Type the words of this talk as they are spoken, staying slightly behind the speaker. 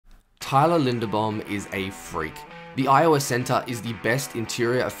Tyler Linderbaum is a freak. The Iowa Center is the best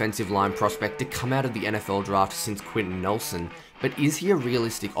interior offensive line prospect to come out of the NFL draft since Quinton Nelson, but is he a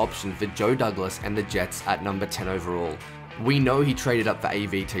realistic option for Joe Douglas and the Jets at number 10 overall? We know he traded up for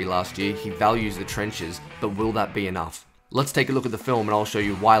AVT last year, he values the trenches, but will that be enough? Let's take a look at the film and I'll show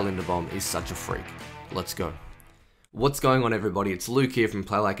you why Linderbaum is such a freak. Let's go. What's going on, everybody? It's Luke here from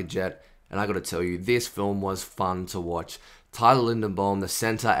PLAJ, and I gotta tell you, this film was fun to watch. Tyler Linderbaum, the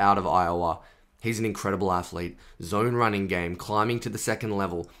center out of Iowa. He's an incredible athlete. Zone running game, climbing to the second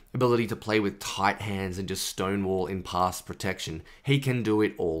level, ability to play with tight hands and just stonewall in pass protection. He can do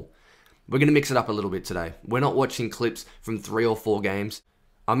it all. We're going to mix it up a little bit today. We're not watching clips from 3 or 4 games.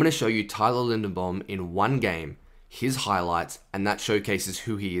 I'm going to show you Tyler Linderbaum in one game, his highlights, and that showcases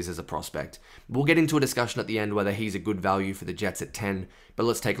who he is as a prospect. We'll get into a discussion at the end whether he's a good value for the Jets at 10, but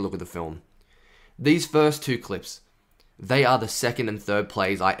let's take a look at the film. These first 2 clips, they are the second and third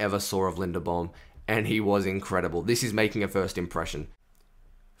plays I ever saw of Linderbaum, and he was incredible. This is making a first impression.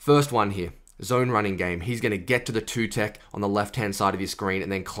 First one here, zone running game. He's going to get to the 2-tech on the left-hand side of your screen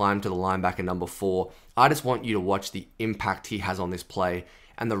and then climb to the linebacker number 4. I just want you to watch the impact he has on this play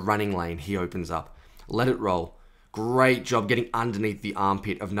and the running lane he opens up. Let it roll. Great job getting underneath the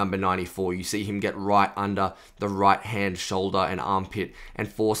armpit of number 94. You see him get right under the right hand shoulder and armpit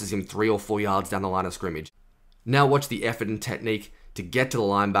and forces him 3 or 4 yards down the line of scrimmage. Now watch the effort and technique to get to the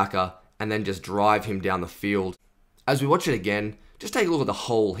linebacker and then just drive him down the field. As we watch it again, just take a look at the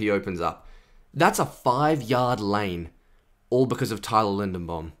hole he opens up. That's a 5-yard lane, all because of Tyler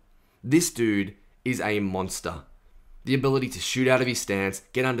Linderbaum. This dude is a monster. The ability to shoot out of his stance,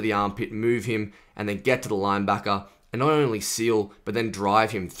 get under the armpit, move him, and then get to the linebacker, and not only seal, but then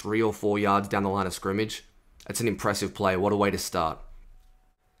drive him 3 or 4 yards down the line of scrimmage. It's an impressive play. What a way to start.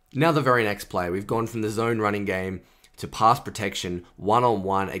 Now the very next play, we've gone from the zone running game to pass protection,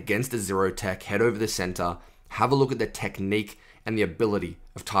 one-on-one against a 0-tech, head over the center. Have a look at the technique and the ability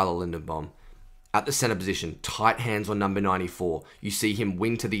of Tyler Linderbaum. At the center position, tight hands on number 94. You see him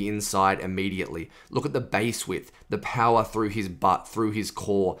wing to the inside immediately. Look at the base width, the power through his butt, through his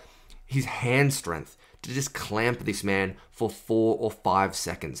core, his hand strength to just clamp this man for 4 or 5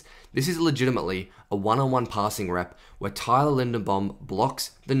 seconds. This is legitimately a one-on-one passing rep where Tyler Linderbaum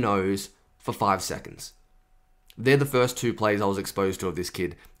blocks the nose for 5 seconds. They're the first 2 plays I was exposed to of this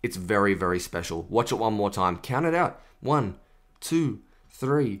kid. It's very, very special. Watch it one more time. Count it out. 1, 2,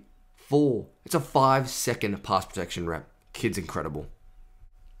 3, 4. It's a 5-second pass protection rep. Kid's incredible.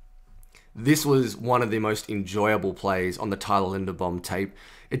 This was one of the most enjoyable plays on the Tyler Linderbaum tape.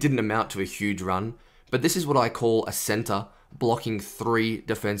 It didn't amount to a huge run, but this is what I call a center blocking 3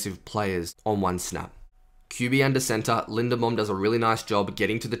 defensive players on one snap. QB under center, Linderbaum does a really nice job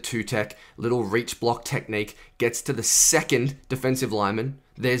getting to the 2-tech, little reach block technique, gets to the second defensive lineman,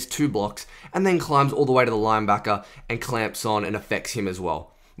 there's 2 blocks, and then climbs all the way to the linebacker and clamps on and affects him as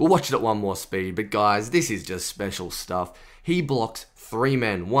well. We'll watch it at one more speed, but guys, this is just special stuff. He blocks 3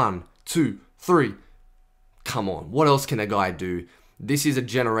 men, 1, 2, 3. Come on, what else can a guy do? This is a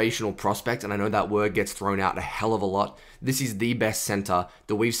generational prospect, and I know that word gets thrown out a hell of a lot. This is the best center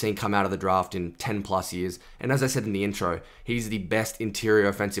that we've seen come out of the draft in 10 plus years. And as I said in the intro, he's the best interior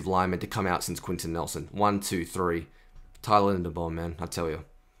offensive lineman to come out since Quinton Nelson. 1, 2, 3. Tyler Linderbaum, man, I tell you.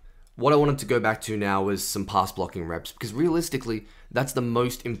 What I wanted to go back to now was some pass blocking reps, because realistically, that's the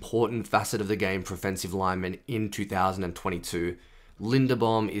most important facet of the game for offensive linemen in 2022.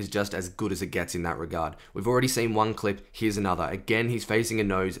 Linderbaum is just as good as it gets in that regard. We've already seen one clip, here's another. Again, he's facing a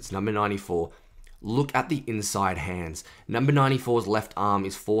nose, it's number 94. Look at the inside hands. Number 94's left arm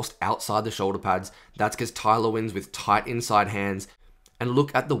is forced outside the shoulder pads. That's because Tyler wins with tight inside hands. And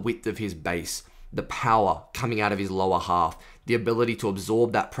look at the width of his base. The power coming out of his lower half. The ability to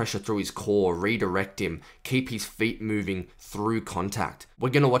absorb that pressure through his core, redirect him, keep his feet moving through contact. We're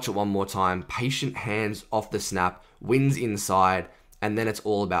going to watch it one more time. Patient hands off the snap, wins inside, and then it's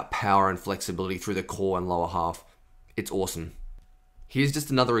all about power and flexibility through the core and lower half. It's awesome. Here's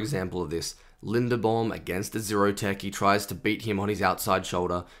just another example of this. Linderbaum against the 0-tech. He tries to beat him on his outside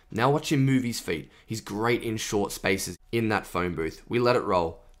shoulder. Now watch him move his feet. He's great in short spaces in that phone booth. We let it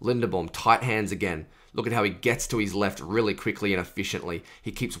roll. Linderbaum, tight hands again. Look at how he gets to his left really quickly and efficiently.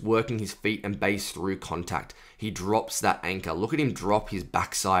 He keeps working his feet and base through contact. He drops that anchor. Look at him drop his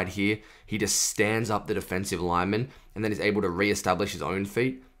backside here. He just stands up the defensive lineman and then is able to re-establish his own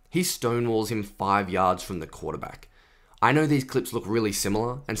feet. He stonewalls him 5 yards from the quarterback. I know these clips look really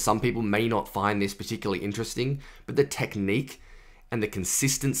similar, and some people may not find this particularly interesting, but the technique and the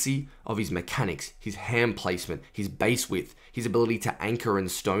consistency of his mechanics, his hand placement, his base width, his ability to anchor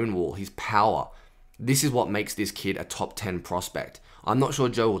and stonewall, his power, this is what makes this kid a top 10 prospect. I'm not sure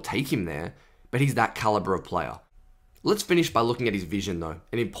Joe will take him there, but he's that caliber of player. Let's finish by looking at his vision though,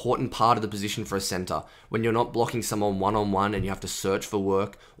 an important part of the position for a center. When you're not blocking someone one-on-one and you have to search for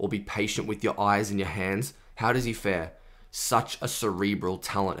work or be patient with your eyes and your hands, how does he fare? Such a cerebral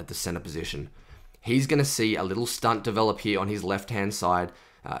talent at the center position. He's going to see a little stunt develop here on his left-hand side.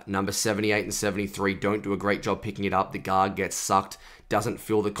 Number 78 and 73 don't do a great job picking it up. The guard gets sucked, doesn't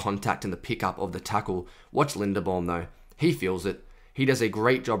feel the contact and the pickup of the tackle. Watch Linderbaum though. He feels it. He does a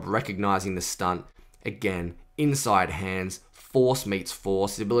great job recognizing the stunt. Again, inside hands, force meets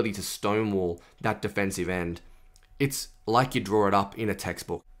force, the ability to stonewall that defensive end. It's like you draw it up in a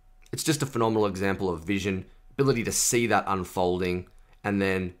textbook. It's just a phenomenal example of vision, ability to see that unfolding, and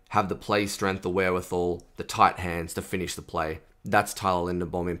then have the play strength, the wherewithal, the tight hands to finish the play. That's Tyler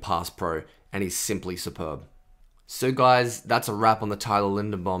Linderbaum in pass pro, and he's simply superb. So guys, that's a wrap on the Tyler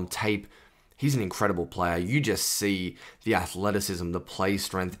Linderbaum tape. He's an incredible player. You just see the athleticism, the play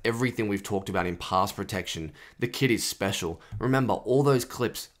strength, everything we've talked about in pass protection. The kid is special. Remember, all those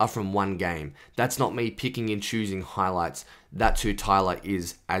clips are from one game. That's not me picking and choosing highlights. That's who Tyler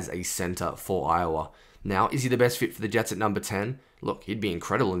is as a center for Iowa. Now, is he the best fit for the Jets at number 10? Look, he'd be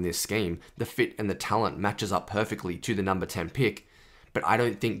incredible in this scheme. The fit and the talent matches up perfectly to the number 10 pick. But I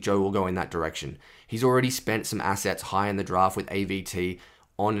don't think Joe will go in that direction. He's already spent some assets high in the draft with AVT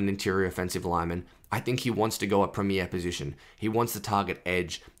on an interior offensive lineman. I think he wants to go a premier position. He wants to target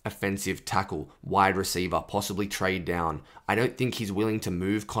edge, offensive tackle, wide receiver, possibly trade down. I don't think he's willing to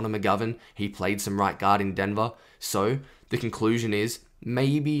move Connor McGovern. He played some right guard in Denver. So the conclusion is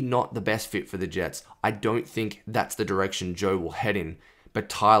maybe not the best fit for the Jets. I don't think that's the direction Joe will head in. But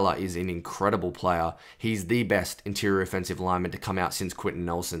Tyler is an incredible player. He's the best interior offensive lineman to come out since Quinton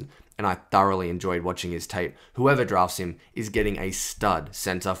Nelson, and I thoroughly enjoyed watching his tape. Whoever drafts him is getting a stud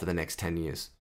center for the next 10 years.